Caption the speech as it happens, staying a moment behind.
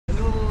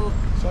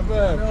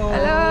YouTuber.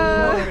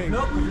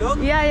 Hello. Vlog?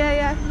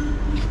 Yeah.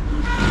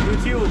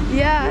 YouTube.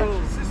 Yeah.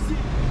 Yo.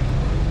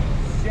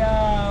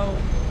 Ciao.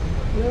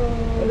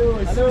 Hello.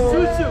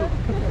 Susu.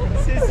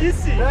 C'est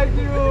Sissi. Thank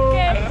you.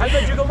 حبة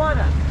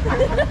جوكمانا.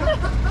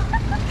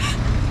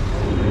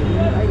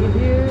 I give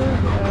you.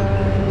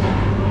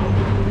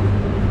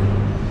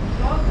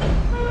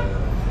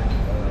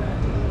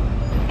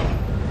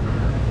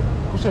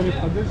 كشري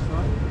قداش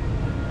صح؟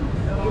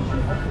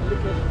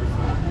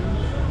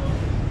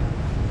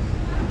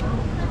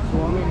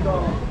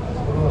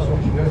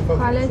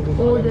 Khaled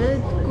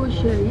ordered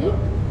kushari.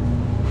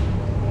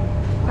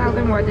 Tell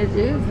them what it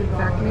is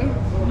exactly.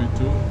 Me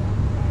too.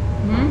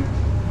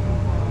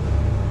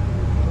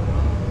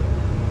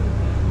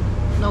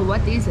 No,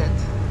 what is it?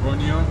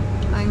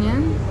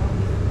 Onion,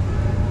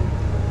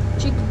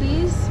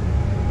 chickpeas,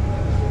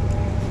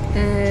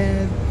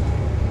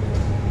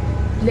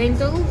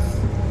 lentils,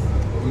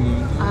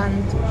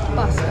 and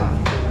pasta.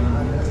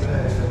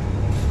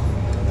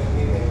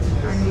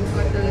 And we've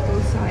got the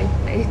little side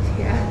plate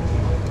here.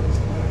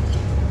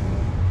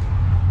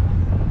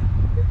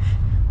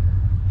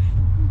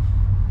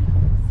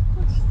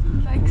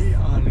 We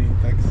are in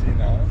taxi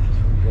now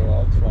to go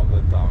out from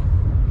the town.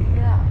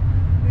 Yeah,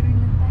 we're in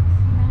a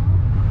taxi now.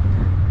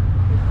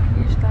 We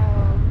finished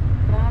our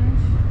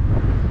brunch.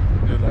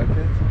 You like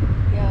it?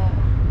 Yeah,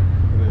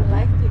 I Really?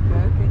 like the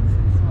gherkins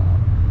as well.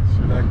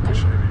 She like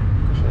kushari.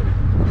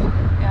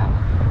 Yeah.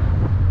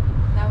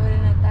 Now we're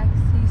in a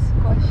taxi,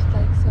 squashed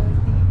like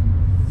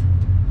sardines.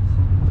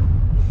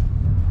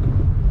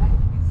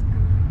 Life is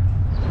good.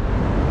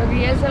 Okay,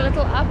 here's a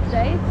little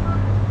update.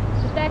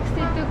 The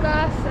taxi took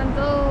us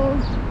until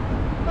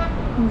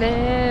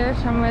there,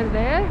 somewhere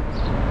there.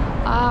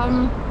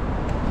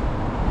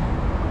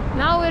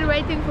 Now we're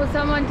waiting for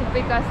someone to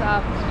pick us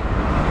up.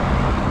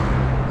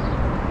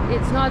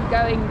 It's not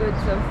going good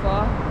so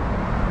far.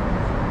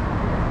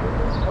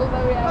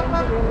 Although we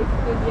haven't really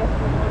stood yet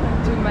for more than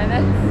 2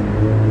 minutes.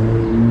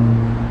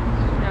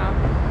 Yeah,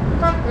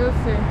 we'll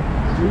see.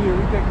 Julia,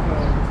 we take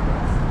this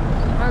bus.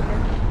 Okay.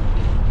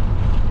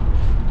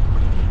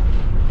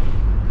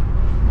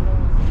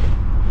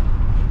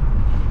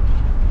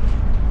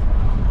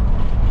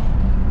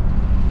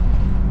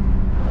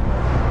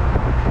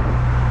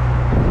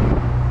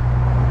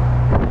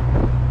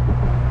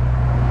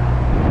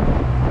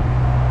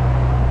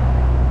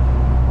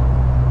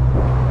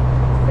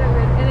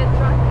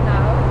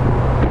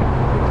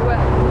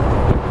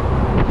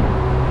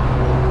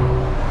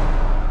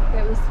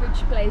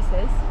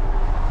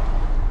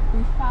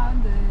 We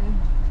found a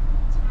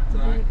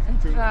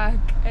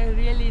truck, a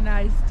really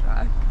nice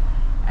truck,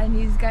 and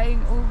he's going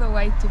all the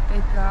way to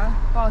Petra,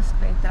 past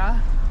Petra.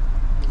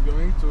 He's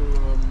going to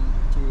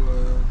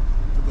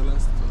the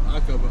last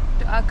Aqaba.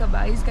 To Aqaba,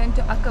 he's going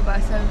to Aqaba,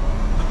 so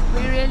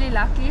we're really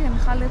lucky, and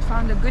Khaled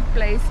found a good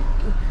place.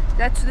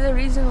 That's the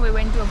reason we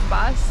went to a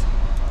bus,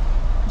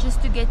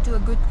 just to get to a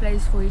good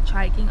place for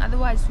hitchhiking.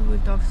 Otherwise we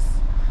would have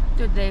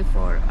stood there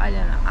for, I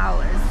don't know,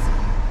 hours,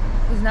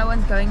 because no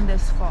one's going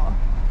this far.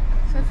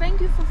 So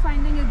thank you for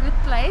finding a good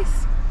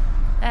place.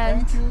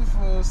 And thank you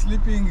for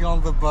sleeping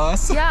on the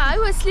bus. yeah, I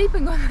was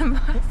sleeping on the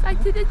bus. I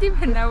didn't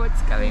even know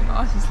what's going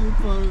on.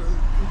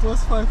 It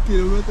was 5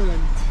 kilometers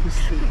and you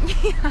sleep.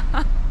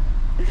 Yeah.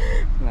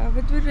 Well,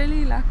 but we're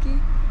really lucky.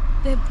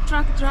 The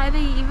truck driver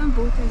even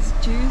bought us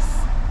juice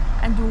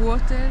and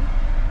water.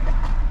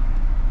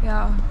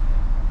 Yeah.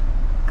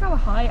 Look how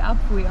high up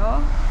we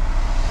are.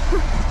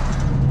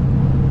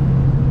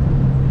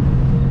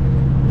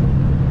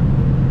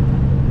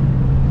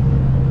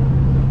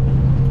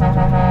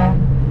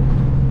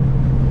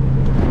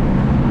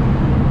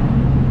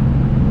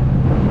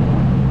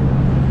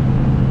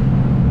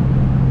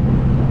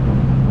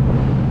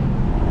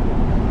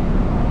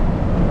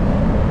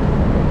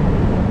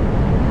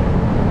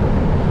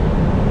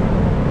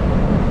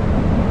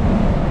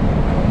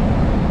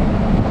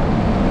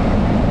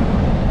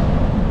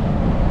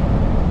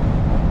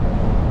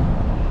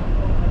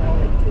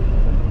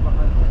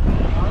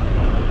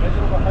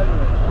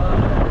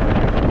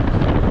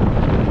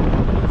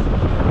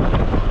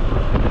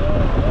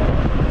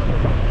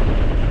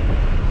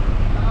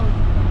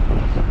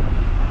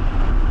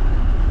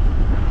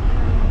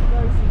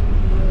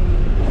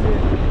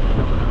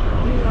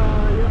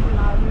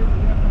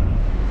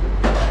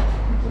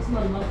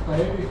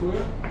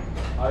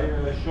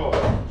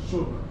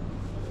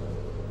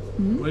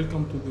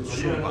 Welcome to the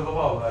show.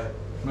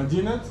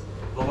 مدينة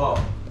ضباب.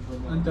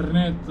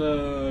 انترنت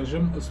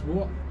جيم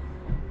اسبوع.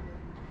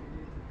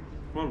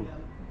 والله.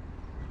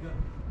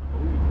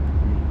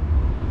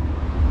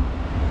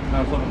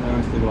 لا صور من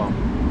انستغرام.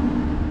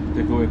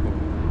 تيك اواي كوم.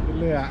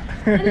 دلاع.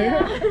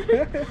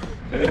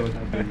 ايوه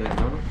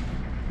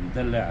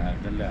دلاع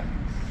دلاع.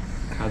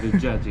 هذه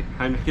الدجاجة،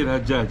 هاي نحكي لها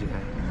دجاجة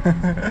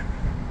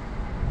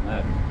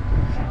هاي.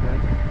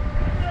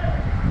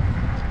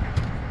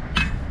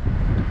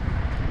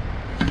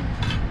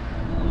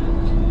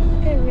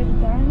 Okay, we're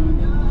done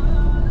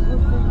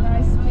with the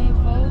nice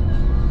people.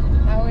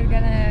 Now we're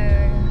gonna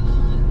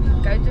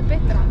go to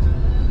Petra.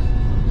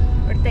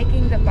 We're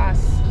taking the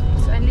bus.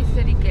 It's only only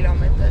 30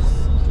 kilometers.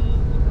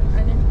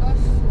 And it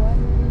costs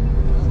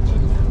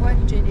what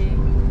GD?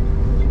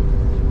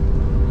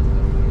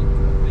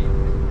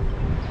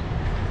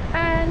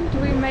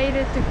 And we made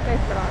it to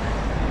Petra.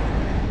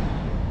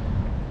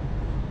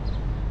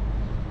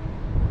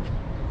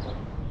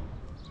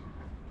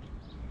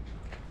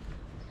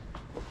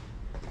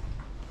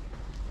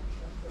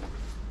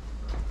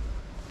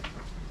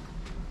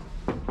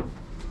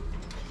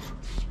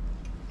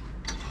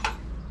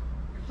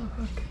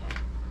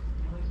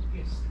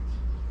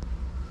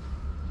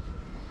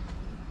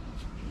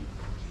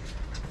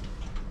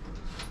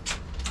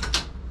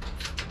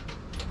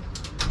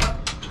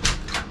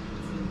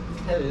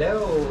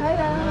 Hello.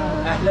 Hello.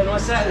 أهلا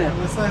وسهلا.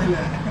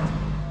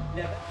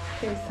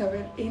 Okay, so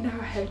we're in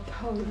our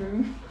hotel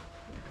room.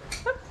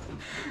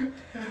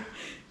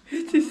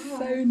 It is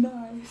so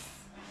nice.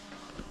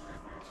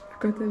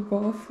 We've got a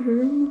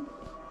bathroom,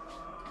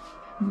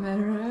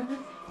 mirror,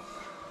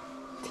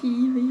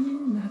 TV,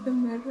 another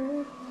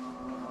mirror.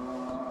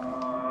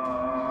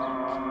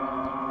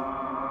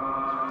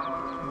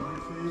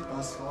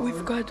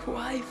 We've got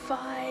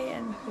Wi-Fi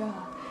and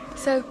yeah.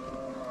 So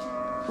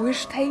we're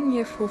staying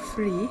here for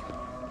free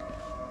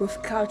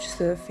with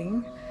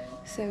Couchsurfing.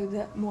 So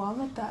the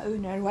Mohammad, the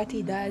owner, what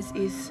he does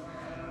is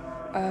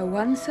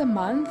once a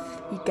month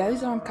he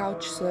goes on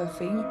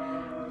Couchsurfing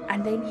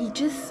and then he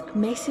just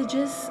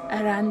messages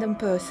a random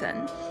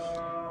person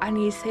and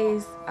he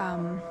says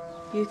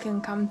you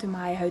can come to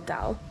my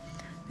hotel.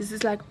 This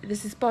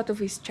is part of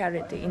his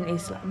charity in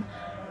Islam.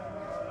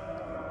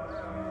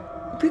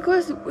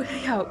 Because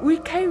yeah, we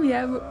came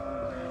here,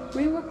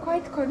 we were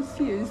quite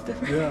confused.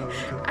 Yeah.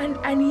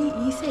 and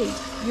he said,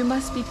 you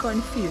must be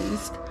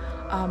confused.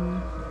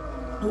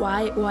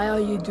 Why are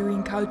you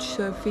doing couch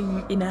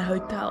surfing in a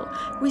hotel?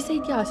 We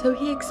said yeah, so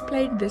he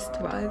explained this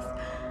to us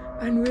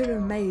and we're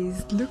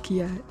amazed. Look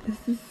here,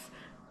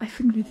 I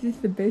think this is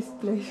the best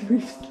place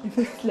we've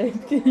ever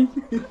slept in.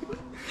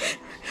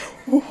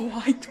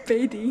 White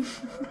bedding.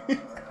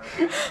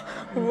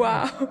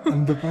 Wow.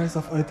 And the price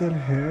of hotel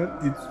here,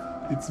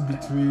 it's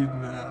between.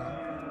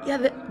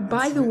 Yeah.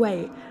 By the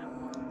way,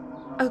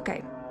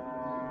 okay.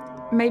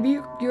 Maybe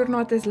you're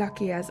not as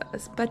lucky as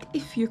us, but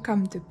if you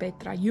come to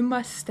Petra, you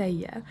must stay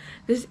here.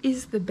 This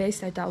is the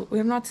best hotel.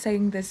 We're not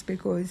saying this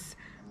because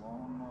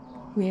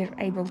we're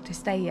able to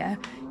stay here.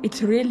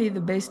 It's really the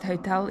best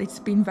hotel. It's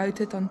been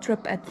voted on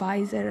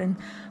TripAdvisor, and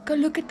go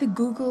look at the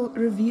Google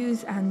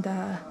reviews and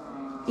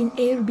in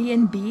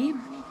Airbnb.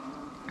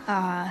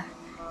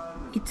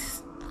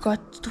 It's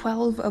got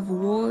 12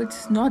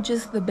 awards, not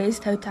just the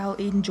best hotel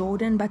in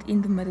Jordan, but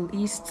in the Middle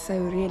East, so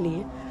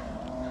really.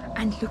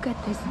 And look at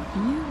this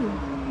view.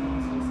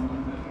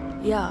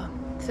 Yeah,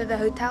 so the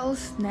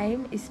hotel's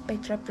name is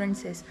Petra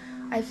Princes.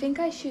 I think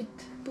I should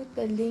put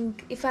the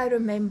link, if I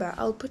remember,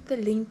 I'll put the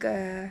link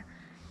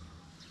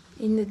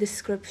in the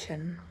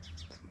description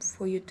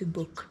for you to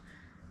book.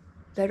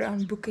 They're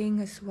on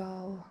booking as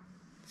well.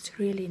 It's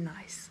really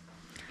nice.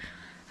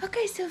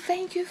 Okay, so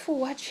thank you for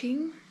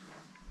watching.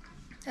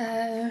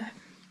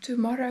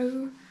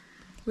 Tomorrow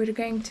we're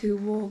going to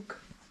walk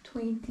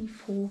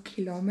 24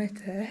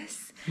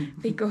 kilometers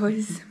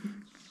because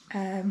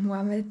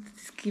Mohammad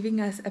is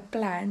giving us a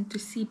plan to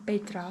see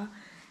Petra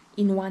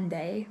in one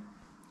day.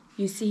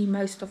 You see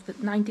most of the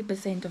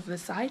 90% of the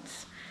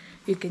sites.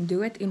 You can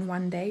do it in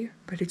one day,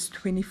 but it's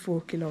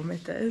 24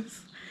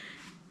 kilometers.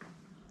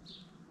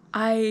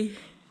 I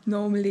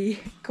normally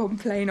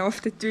complain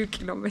after 2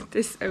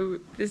 kilometers, so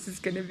this is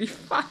gonna be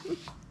fun.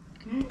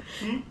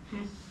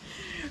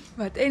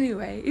 But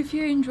anyway, if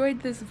you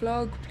enjoyed this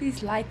vlog,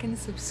 please like and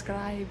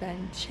subscribe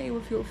and share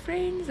with your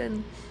friends,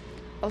 and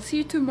I'll see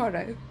you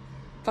tomorrow.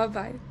 Bye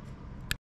bye.